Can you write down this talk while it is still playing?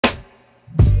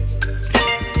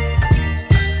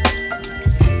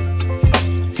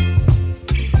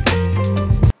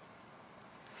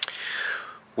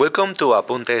Welcome to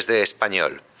Apuntes de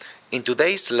Español. In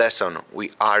today's lesson, we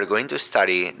are going to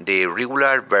study the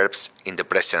irregular verbs in the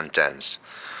present tense.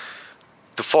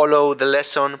 To follow the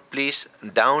lesson, please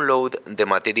download the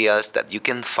materials that you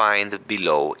can find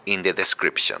below in the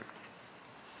description.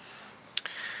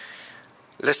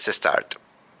 Let's start.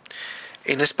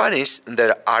 In Spanish,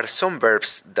 there are some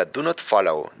verbs that do not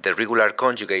follow the regular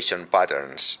conjugation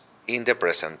patterns in the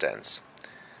present tense.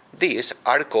 These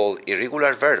are called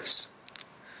irregular verbs.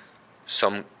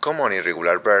 Some common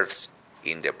irregular verbs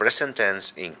in the present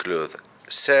tense include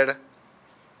ser,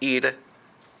 ir,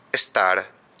 estar,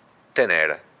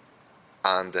 tener,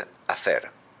 and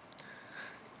hacer.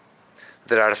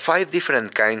 There are 5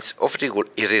 different kinds of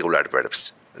irregular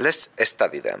verbs. Let's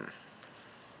study them.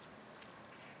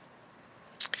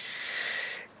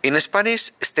 In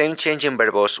Spanish, stem-changing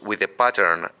verbs with the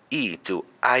pattern E to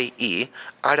IE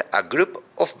are a group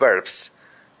of verbs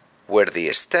where the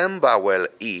stem vowel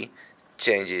E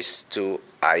changes to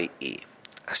IE,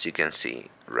 as you can see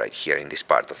right here in this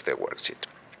part of the worksheet.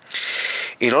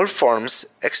 In all forms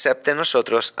except the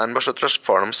nosotros and vosotros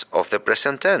forms of the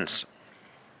present tense.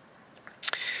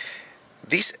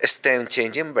 These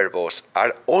stem-changing verbs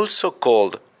are also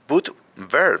called but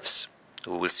verbs.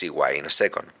 We will see why in a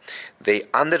second. They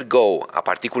undergo a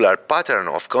particular pattern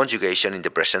of conjugation in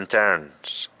the present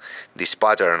tense. This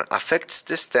pattern affects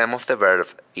the stem of the verb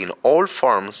in all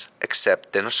forms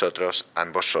except the nosotros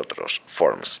and vosotros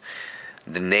forms.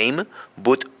 The name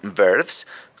but verbs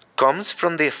comes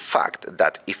from the fact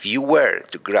that if you were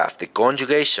to graph the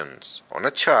conjugations on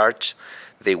a chart,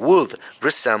 they would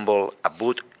resemble a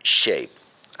but shape,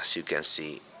 as you can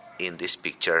see in this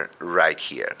picture right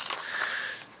here.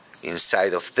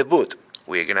 Inside of the but,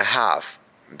 we're going to have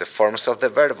the forms of the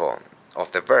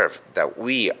verb that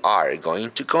we are going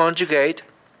to conjugate.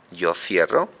 Yo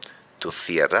cierro, tú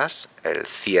cierras, él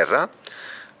cierra.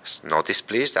 Notice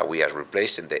please that we are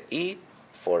replacing the E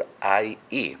for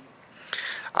IE.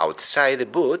 Outside the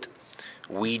but,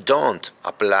 we don't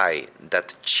apply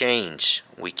that change.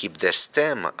 We keep the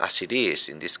stem as it is.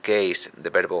 In this case, the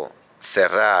verb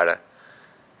cerrar,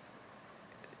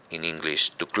 in English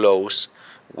to close,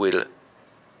 will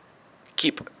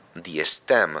keep the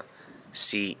stem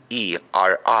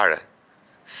C-E-R-R,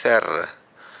 cer.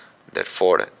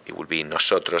 Therefore, it will be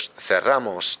nosotros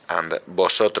cerramos and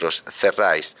vosotros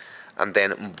cerráis. And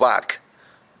then back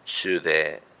to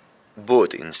the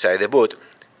but, inside the but,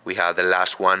 we have the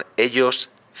last one, ellos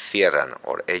cierran,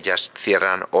 or ellas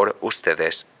cierran, or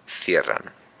ustedes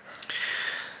cierran.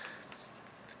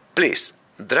 Please,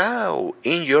 draw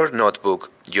in your notebook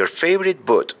your favorite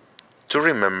but to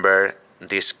remember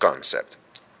this concept.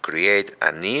 Create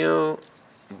a new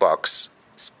box,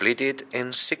 split it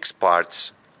in 6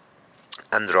 parts,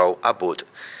 and draw a but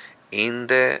in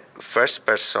the first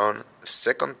person,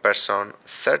 second person,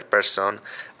 third person,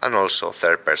 and also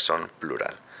third person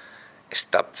plural.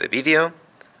 Stop the video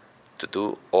to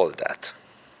do all that.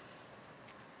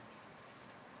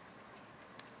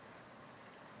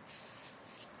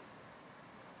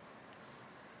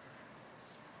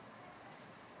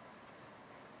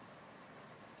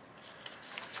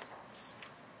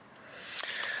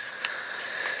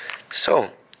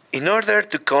 So, in order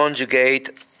to conjugate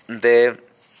the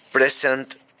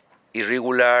present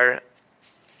irregular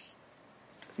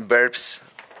verbs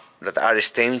that are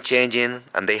stem-changing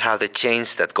and they have the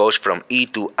change that goes from E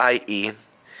to IE,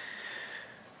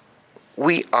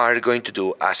 we are going to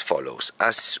do as follows.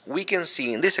 As we can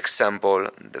see in this example,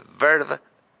 the verb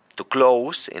to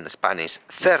close, in Spanish,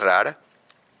 cerrar,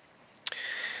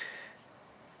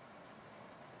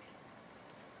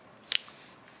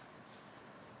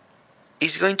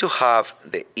 is going to have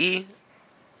the E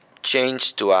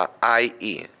changed to a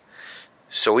IE.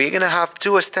 So we're going to have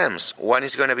 2 stems. One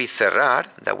is going to be cerrar,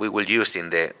 that we will use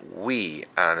in the we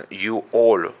and you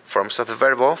all forms of the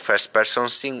verb, first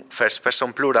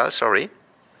person plural,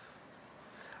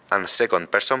 and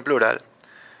second person plural.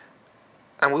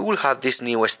 And we will have this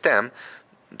new stem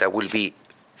that will be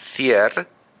cier,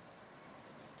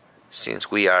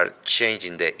 since we are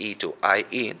changing the E to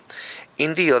IE,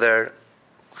 in the other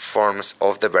forms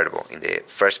of the verb, in the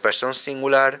first person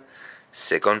singular,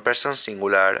 second person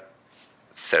singular,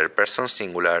 third person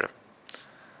singular,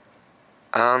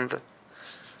 and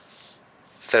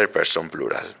third person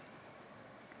plural.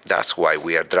 That's why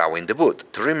we are drawing the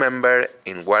but, to remember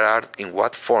in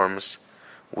what forms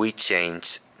we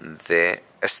change the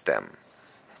stem.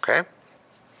 Okay?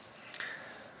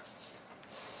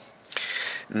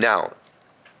 Now,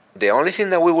 the only thing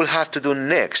that we will have to do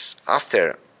next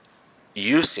after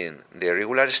using the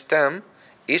irregular stem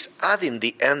is adding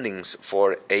the endings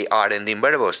for AR ending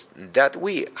verbs that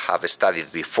we have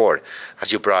studied before.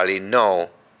 As you probably know,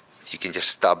 you can just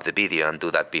stop the video and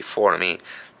do that before me.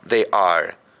 They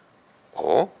are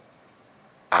o,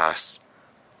 as,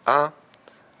 a,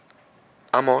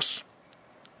 amos,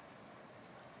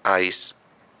 ais,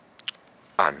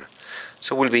 an.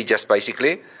 So we'll be just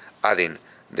basically adding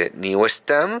the new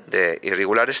stem, the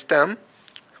irregular stem,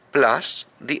 plus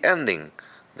the ending.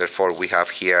 Therefore, we have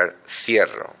here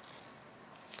cierro,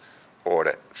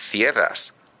 or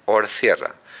cierras, or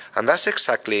cierra. And that's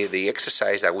exactly the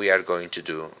exercise that we are going to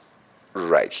do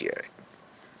right here,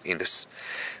 in this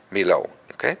below,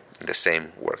 okay, in the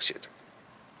same worksheet.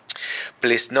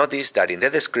 Please notice that in the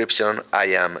description I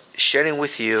am sharing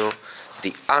with you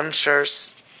the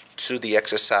answers to the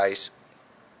exercise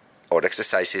or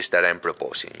exercises that I'm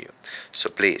proposing you. So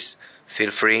please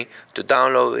feel free to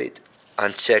download it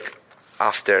and check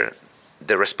after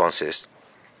the responses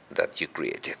that you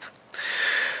created.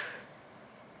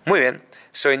 Muy bien.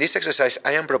 So in this exercise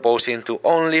I am proposing to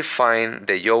only find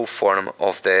the yo form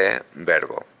of the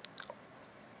verb.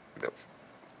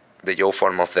 The yo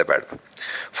form of the verb.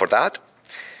 For that,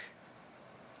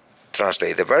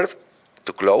 translate the verb.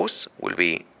 To close will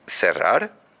be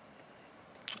cerrar.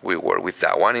 We work with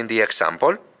that one in the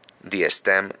example. The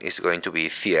stem is going to be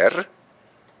cier,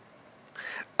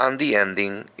 and the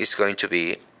ending is going to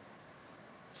be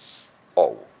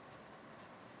o.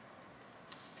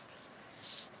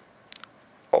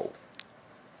 O.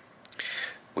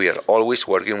 We are always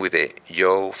working with the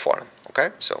yo form,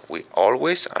 okay? So we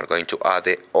always are going to add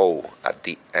the o at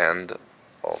the end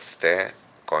of the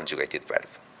conjugated verb.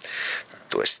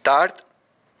 To start,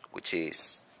 which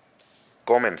is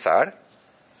comenzar,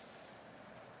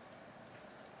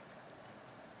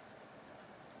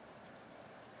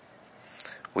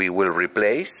 we will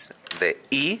replace the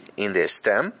E in the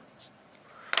stem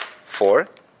for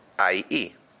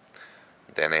IE.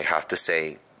 Then I have to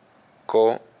say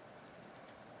comienz,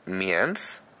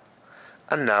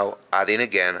 and now adding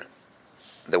again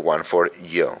the one for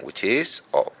yo, which is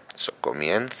O. So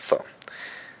comienzo.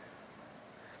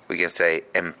 We can say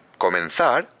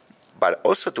comenzar, but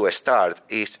also to start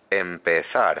is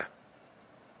empezar.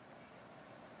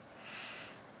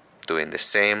 Doing the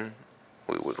same,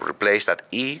 we will replace that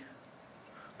E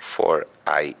for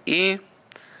IE,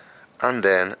 and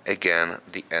then again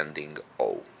the ending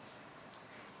O.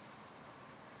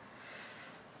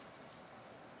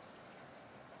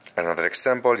 Another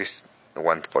example is the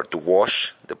one for to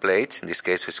wash the plates. In this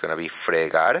case, it's going to be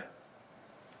fregar.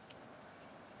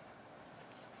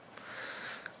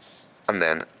 And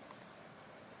then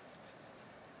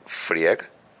frieg,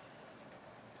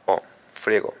 o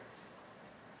friego.